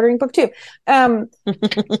pre-ordering book two.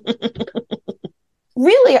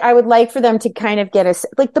 Really, I would like for them to kind of get us,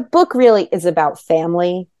 like the book really is about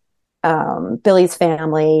family. Billy's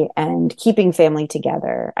family and keeping family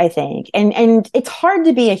together, I think. And it's hard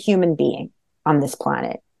to be a human being on this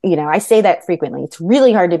planet. You know, I say that frequently. It's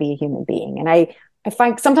really hard to be a human being. And I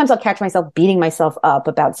find sometimes I'll catch myself beating myself up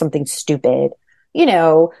about something stupid, you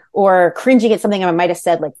know, or cringing at something I might have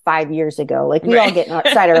said like 5 years ago. Like we all get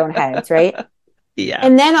outside our own heads, right? Yeah.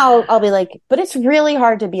 And then I'll be like, but it's really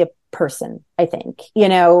hard to be a person, I think. You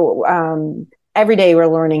know, every day we're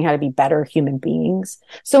learning how to be better human beings.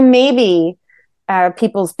 So maybe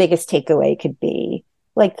people's biggest takeaway could be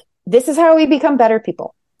like, this is how we become better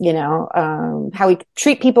people, you know, how we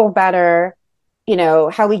treat people better, you know,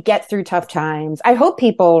 how we get through tough times. I hope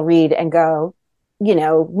people read and go, you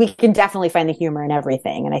know, we can definitely find the humor in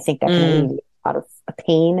everything. And I think that can alleviate a lot of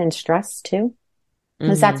pain and stress too,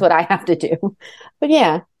 because that's what I have to do. But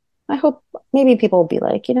yeah, I hope maybe people will be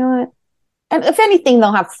like, you know what? And if anything,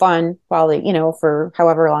 they'll have fun while they, you know, for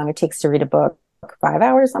however long it takes to read a book, 5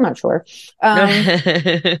 hours. I'm not sure. I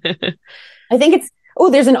think it's,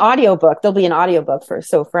 there's an audiobook. There'll be an audiobook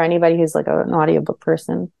for anybody who's like an audiobook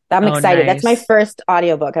person. I'm excited. Nice. That's my first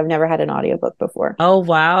audiobook. I've never had an audiobook before. Oh,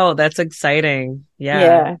 wow. That's exciting. Yeah.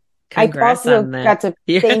 Yeah. Congrats I also on that. got to,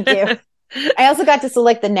 thank you. I also got to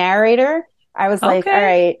select the narrator. I was like, all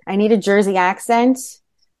right, I need a Jersey accent.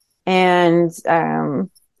 And,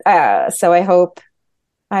 so I hope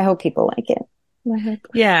people like it.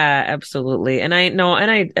 Yeah, absolutely. And I know, and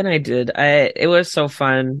I did. It was so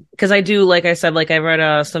fun because I do, like I said, like I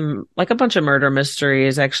read some, like a bunch of murder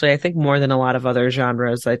mysteries. Actually, I think more than a lot of other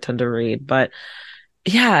genres I tend to read. But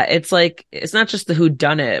yeah, it's like, it's not just the who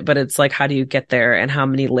done it, but it's like, how do you get there and how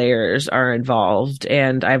many layers are involved?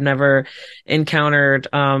 And I've never encountered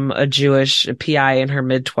a Jewish PI in her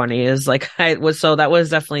mid-20s. Like so that was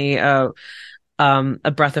definitely a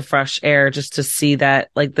breath of fresh air just to see that,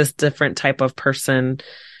 like, this different type of person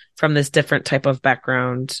from this different type of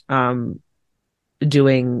background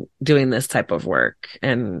doing this type of work.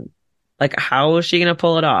 And like, how is she gonna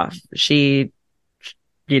pull it off? She,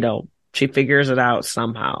 you know, she figures it out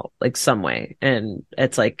somehow, like some way. And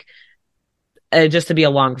it's like, just to be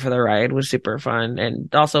along for the ride was super fun.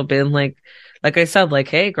 And also been like I said, like,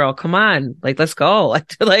 hey girl, come on, like, let's go,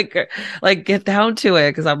 like get down to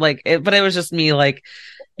it. Cause I'm like, but it was just me, like,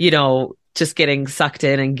 you know, just getting sucked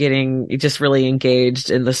in and getting just really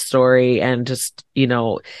engaged in the story. And just, you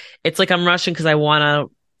know, it's like, I'm rushing cause I want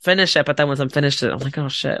to finish it. But then once I'm finished it, I'm like, oh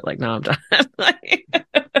shit, like now I'm done. Like,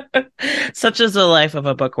 such is the life of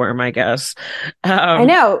a bookworm, I guess. I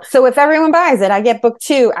know. So if everyone buys it, I get book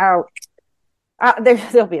 2 out.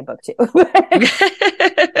 There'll be a book 2.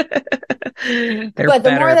 But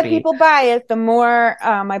the more that people buy it, the more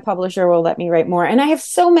my publisher will let me write more. And I have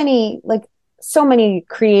so many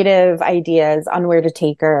creative ideas on where to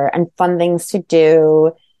take her and fun things to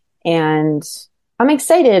do. And I'm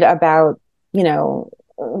excited about, you know,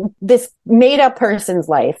 this made up person's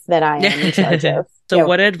life that I am in charge of. So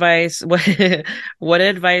what advice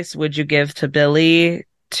would you give to Billy,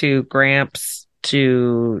 to Gramps,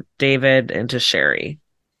 to David, and to Sherry?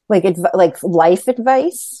 Like life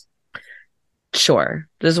advice? Sure.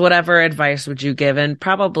 Just whatever advice would you give? And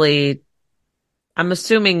probably, I'm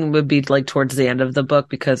assuming would be like towards the end of the book,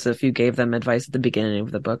 because if you gave them advice at the beginning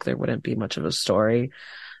of the book, there wouldn't be much of a story.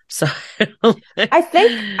 So I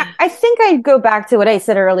think I'd go back to what I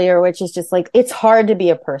said earlier, which is just like, it's hard to be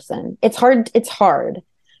a person. It's hard.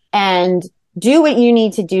 And do what you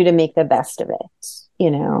need to do to make the best of it,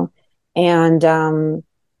 you know? And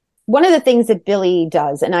one of the things that Billy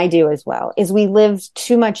does, and I do as well, is we live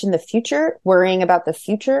too much in the future, worrying about the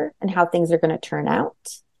future and how things are going to turn out.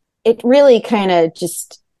 It really kind of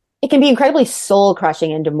it can be incredibly soul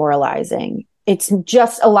crushing and demoralizing. It's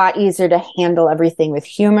just a lot easier to handle everything with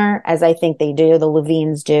humor, as I think they do, the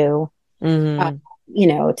Levines do, you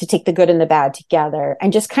know, to take the good and the bad together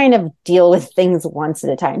and just kind of deal with things once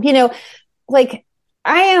at a time. You know, like,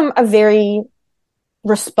 I am a very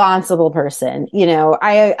responsible person. You know,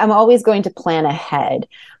 I'm always going to plan ahead,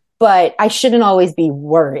 but I shouldn't always be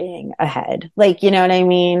worrying ahead. Like, you know what I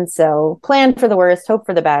mean? So plan for the worst, hope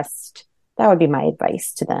for the best. That would be my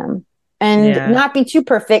advice to them. And not be too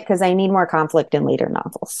perfect, because I need more conflict in later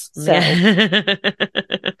novels. So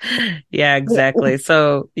yeah, exactly.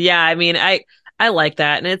 So yeah, I mean, I like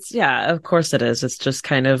that. And it's, yeah, of course it is. It's just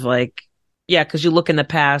kind of like, yeah, because you look in the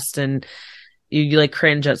past and you like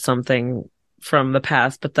cringe at something from the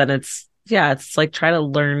past, but then it's like, try to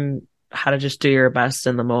learn how to just do your best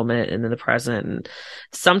in the moment and in the present. And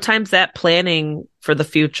sometimes that planning for the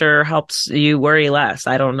future helps you worry less.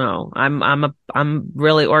 I don't know. I'm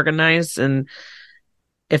really organized, and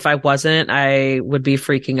if I wasn't, I would be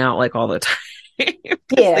freaking out like all the time.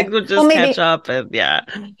 Yeah. Things would just catch up, and yeah.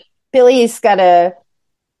 Billy's got to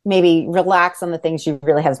maybe relax on the things she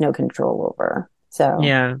really has no control over. So,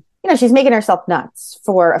 Yeah. She's making herself nuts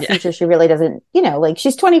for a Yeah. future she really doesn't, like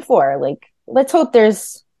she's 24. Like, let's hope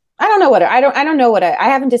there's, I don't know what, I don't know what I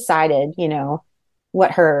haven't decided,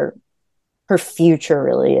 what her future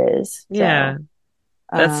really is. Yeah.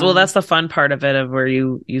 So, That's the fun part of it, of where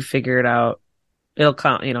you figure it out. It'll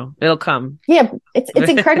come, it'll come. yeah, it's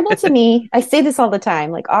incredible to me. I say this all the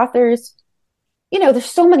time, like authors, there's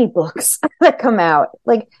so many books that come out.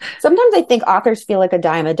 Like sometimes I think authors feel like a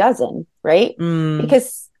dime a dozen, right? Mm,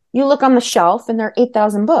 Because you look on the shelf and there are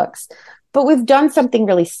 8,000 books. But we've done something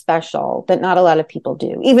really special that not a lot of people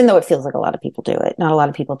do, even though it feels like a lot of people do it. Not a lot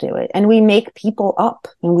of people do it. And we make people up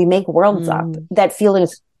and we make worlds up mm, that feel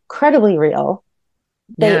incredibly real.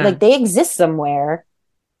 yeah. They exist somewhere.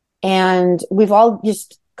 And we've all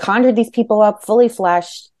just conjured these people up fully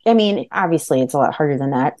fleshed. I mean, obviously it's a lot harder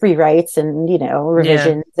than that. Rewrites and, Yeah.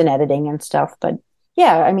 revisions and editing and stuff. But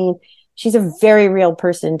yeah, I mean, she's a very real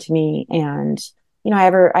person to me. And,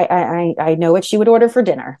 I know what she would order for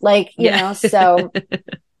dinner. Like, Yeah. so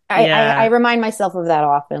I Yeah. remind myself of that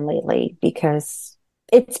often lately because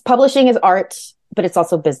it's publishing is art, but it's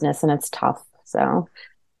also business and it's tough. So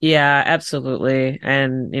Yeah, absolutely.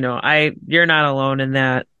 And, you're not alone in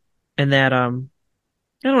that, I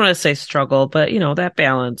don't want to say struggle, but, that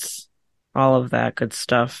balance, all of that good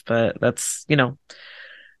stuff. But that's,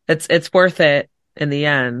 it's worth it in the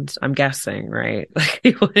end, I'm guessing, right? Like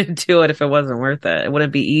you wouldn't do it if it wasn't worth it. It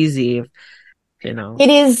wouldn't be easy, it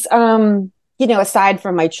is, aside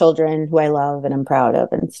from my children who I love and I'm proud of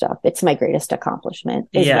and stuff, it's my greatest accomplishment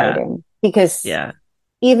is Yeah. writing because Yeah.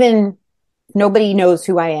 even nobody knows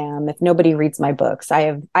who I am. If nobody reads my books,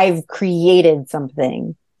 I've created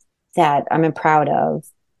something that I'm proud of.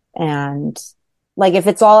 And like, if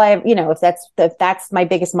it's all I have, if that's my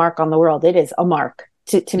biggest mark on the world, it is a mark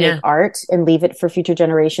to make Yeah. art and leave it for future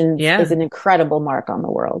generations is Yeah. an incredible mark on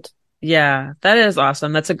the world. Yeah. That is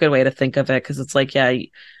awesome. That's a good way to think of it, because it's like, yeah,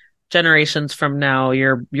 generations from now,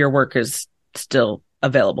 your work is still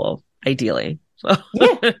available, ideally. So,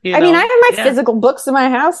 Yeah. I mean, I have my yeah. physical books in my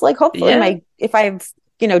house. Like, Yeah. hopefully, if I have,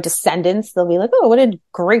 descendants, they'll be like, oh, what did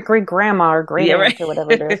great great grandma or great Yeah, aunt right. or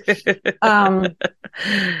whatever do? Um,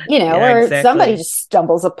 Yeah, or somebody exactly. just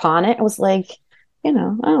stumbles upon it and was like,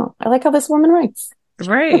 oh, I like how this woman writes.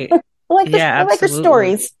 Right. I like this. Yeah, I like her absolutely.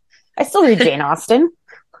 stories. I still read Jane Austen.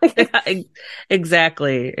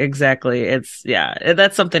 Exactly. Exactly.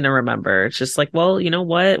 That's something to remember. It's just like, well, you know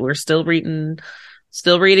what? We're still reading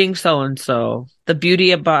so and so. The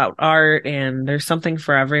beauty about art, and there's something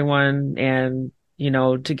for everyone. And,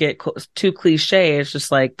 to get too cliche, it's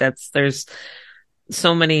just like there's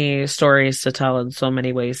so many stories to tell and so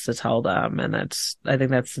many ways to tell them. And I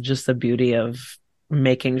think that's just the beauty of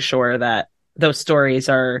making sure that those stories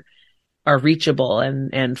are reachable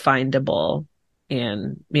and findable,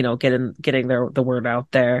 and getting the word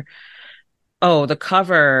out there. Oh, the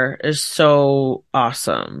cover is so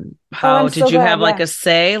awesome. Oh, How I'm did so you have glad. like Yeah. a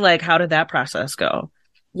say? Like, how did that process go?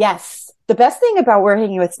 Yes. The best thing about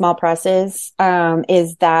working with small presses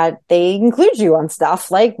is that they include you on stuff.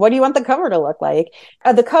 Like, what do you want the cover to look like?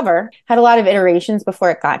 The cover had a lot of iterations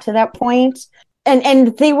before it got to that point.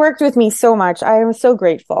 And they worked with me so much. I was so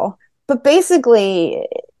grateful. But basically,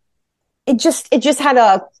 it just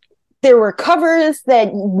had there were covers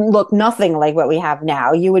that look nothing like what we have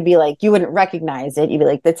now. You would be like, you wouldn't recognize it. You'd be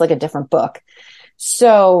like, that's like a different book.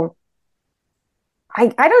 So I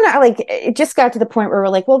don't know, like it just got to the point where we're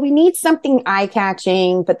like, well, we need something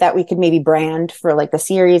eye-catching, but that we could maybe brand for like the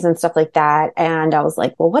series and stuff like that. And I was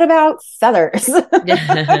like, well, what about feathers?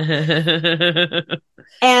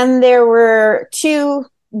 And there were two.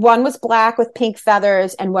 One was black with pink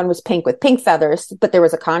feathers, and one was pink with pink feathers, but there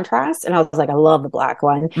was a contrast. And I was like, I love the black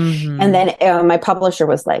one. And Hmm. then my publisher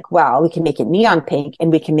was like, wow, we can make it neon pink and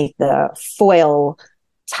we can make the foil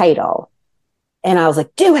title. And I was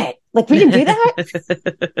like, do it. Like, we can do that.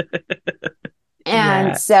 And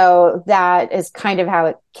Yeah. so that is kind of how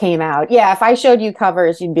it came out. Yeah. If I showed you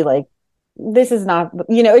covers, you'd be like, this is not,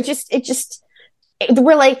 we're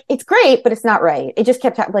like, it's great, but it's not right. It just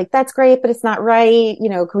kept like, that's great, but it's not right.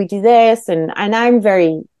 Can we do this? And I'm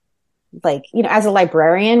very like, as a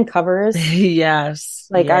librarian, covers, Yes.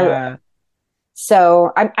 like Yeah.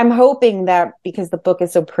 so I'm hoping that because the book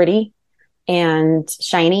is so pretty and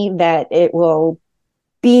shiny that it will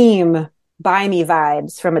beam buy me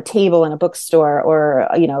vibes from a table in a bookstore or,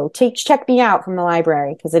 check me out from the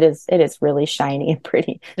library because it is really shiny and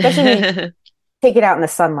pretty, especially when you take it out in the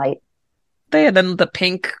sunlight. Then the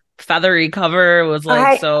pink feathery cover was like,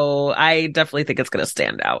 I so I definitely think it's going to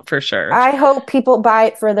stand out for sure. I hope people buy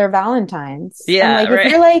it for their Valentines. I'm Yeah, like, if right.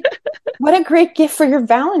 you're like, what a great gift for your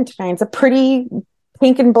Valentines, a pretty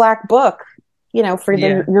pink and black book, for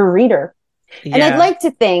Yeah. your reader. And I'd Yeah. like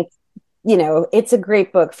to think, it's a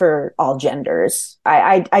great book for all genders.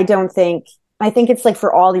 I don't think, I think it's like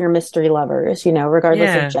for all your mystery lovers,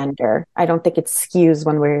 regardless of Yeah. gender. I don't think it skews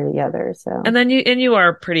one way or the other. So And then you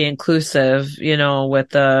are pretty inclusive, with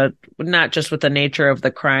the not just with the nature of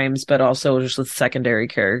the crimes, but also just with secondary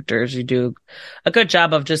characters. You do a good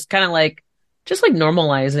job of just kind of like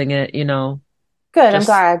normalizing it, good. I'm just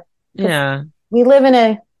glad because yeah. we live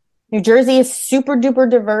in New Jersey is super duper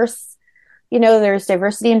diverse. There's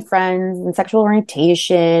diversity in friends and sexual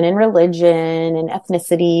orientation and religion and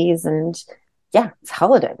ethnicities. And yeah, it's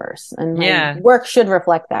hella diverse. And my Yeah. work should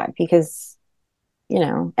reflect that because,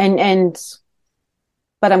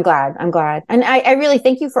 but I'm glad. I'm glad. And I really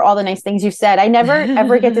thank you for all the nice things you said. I never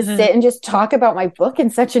ever get to sit and just talk about my book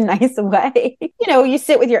in such a nice way. You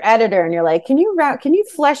sit with your editor and you're like, can you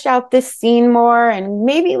flesh out this scene more? And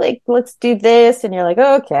maybe like, let's do this. And you're like,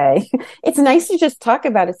 okay. It's nice to just talk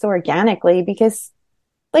about it so organically because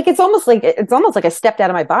like, it's almost like I stepped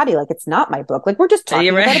out of my body. Like it's not my book. Like we're just talking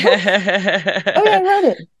You're about a book. Oh yeah, I right. wrote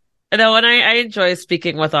it. No, and I enjoy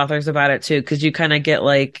speaking with authors about it too, because you kind of get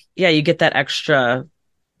like, yeah, you get that extra,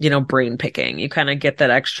 brain picking. You kind of get that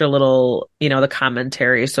extra little, the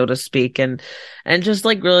commentary, so to speak, and just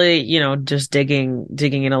like really, just digging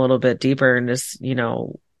in a little bit deeper and just,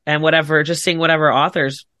 and whatever, just seeing whatever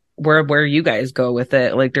authors where you guys go with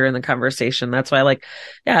it, like during the conversation. That's why, like,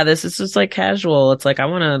 yeah, this is just like casual. It's like I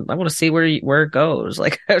want to see where it goes.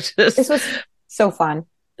 Like, I This just. was so fun.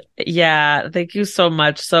 Yeah, thank you so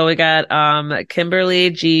much. So we got Kimberly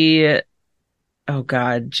G. Oh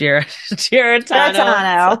God, Giarratano.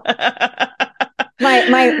 Giarratano.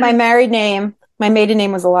 My married name, my maiden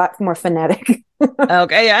name was a lot more phonetic.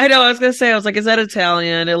 Okay, yeah, I know. I was gonna say, I was like, is that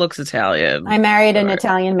Italian? It looks Italian. I married an Right.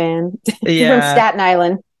 Italian man from Yeah. Staten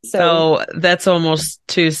Island. So Oh, that's almost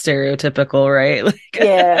too stereotypical, right?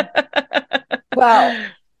 yeah. Like,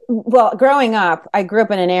 Well, growing up, I grew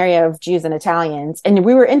up in an area of Jews and Italians, and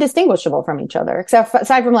we were indistinguishable from each other. Except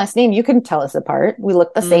aside from last name, you couldn't tell us apart. We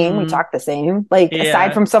looked the same, we hmm talked the same. Like aside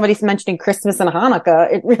Yeah. from somebody mentioning Christmas and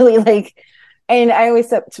Hanukkah, it really like. And I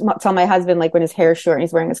always tell my husband, like when his hair's short and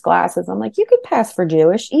he's wearing his glasses, I'm like, you could pass for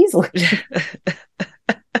Jewish easily.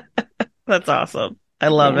 That's awesome. I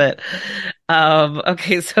love Yeah. it.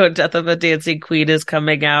 Okay, so Death of a Dancing Queen is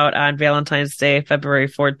coming out on Valentine's Day, February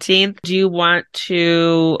 14th. Do you want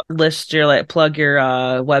to plug your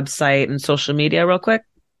website and social media real quick?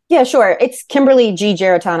 Yeah, sure. It's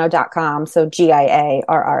KimberlyGiarratano.com. So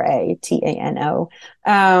Giarratano.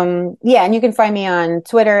 Yeah, and you can find me on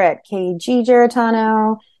Twitter at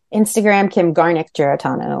KGGiarratano, Instagram, Kim Garnick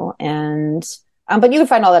Giarratano. And but you can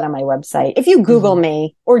find all that on my website. If you Google Mhm.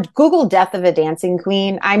 me or Google Death of a Dancing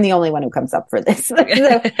Queen, I'm the only one who comes up for this. So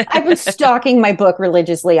I've been stalking my book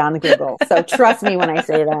religiously on Google. So trust me when I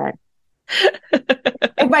say that.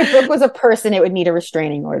 If my book was a person, it would need a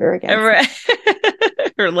restraining order against me. Right.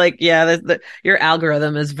 Or like, yeah, your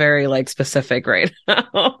algorithm is very like specific right now.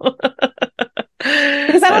 Because I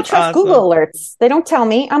don't That's trust awesome. Google alerts. They don't tell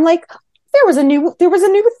me. I'm like, there was a new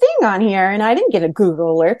thing on here, and I didn't get a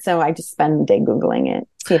Google alert, so I just spend the day Googling it,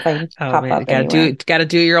 see if I Oh pop man, you up anywhere. gotta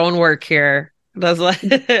do your own work here. That's like,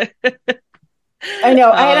 I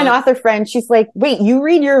know. I had an um, author friend. She's like, "Wait, you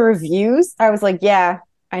read your reviews?" I was like, "Yeah,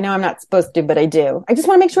 I know I'm not supposed to, but I do. I just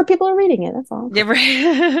want to make sure people are reading it. That's all." yeah,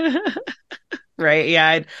 right. Right.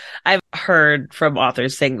 Yeah. I've heard from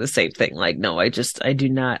authors saying the same thing. Like, no, I do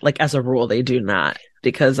not, like, as a rule, they do not,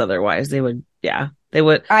 because otherwise they would, you I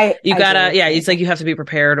gotta, do. yeah, it's like you have to be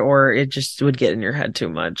prepared or it just would get in your head too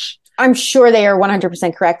much. I'm sure they are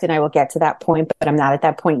 100% correct, and I will get to that point, but I'm not at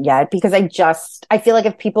that point yet because I feel like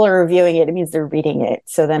if people are reviewing it, it means they're reading it.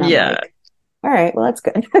 So then I'm Yeah. like, all right, well, that's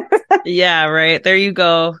good. Yeah, right. There you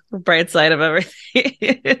go. Bright side of everything.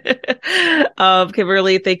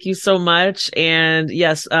 Kimberly, thank you so much. And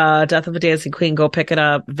yes, Death of a Dancing Queen, go pick it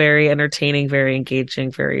up. Very entertaining, very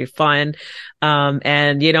engaging, very fun.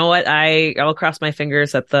 And you know what? I'll cross my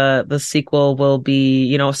fingers that the sequel will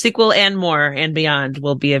be, sequel and more and beyond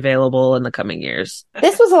will be available in the coming years.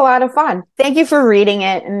 This was a lot of fun. Thank you for reading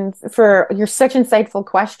it and for your such insightful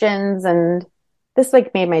questions. And this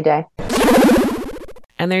like made my day.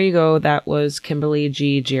 And there you go. That was Kimberly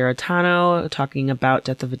G. Giarratano talking about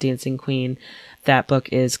Death of a Dancing Queen. That book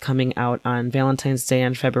is coming out on Valentine's Day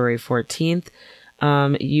on February 14th.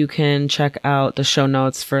 You can check out the show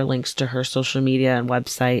notes for links to her social media and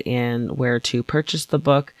website and where to purchase the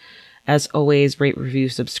book. As always, rate, review,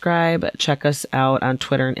 subscribe. Check us out on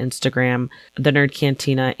Twitter and Instagram, The Nerd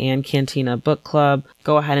Cantina and Cantina Book Club.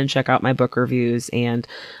 Go ahead and check out my book reviews and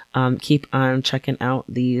keep on checking out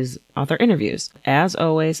these author interviews. As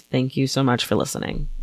always, thank you so much for listening.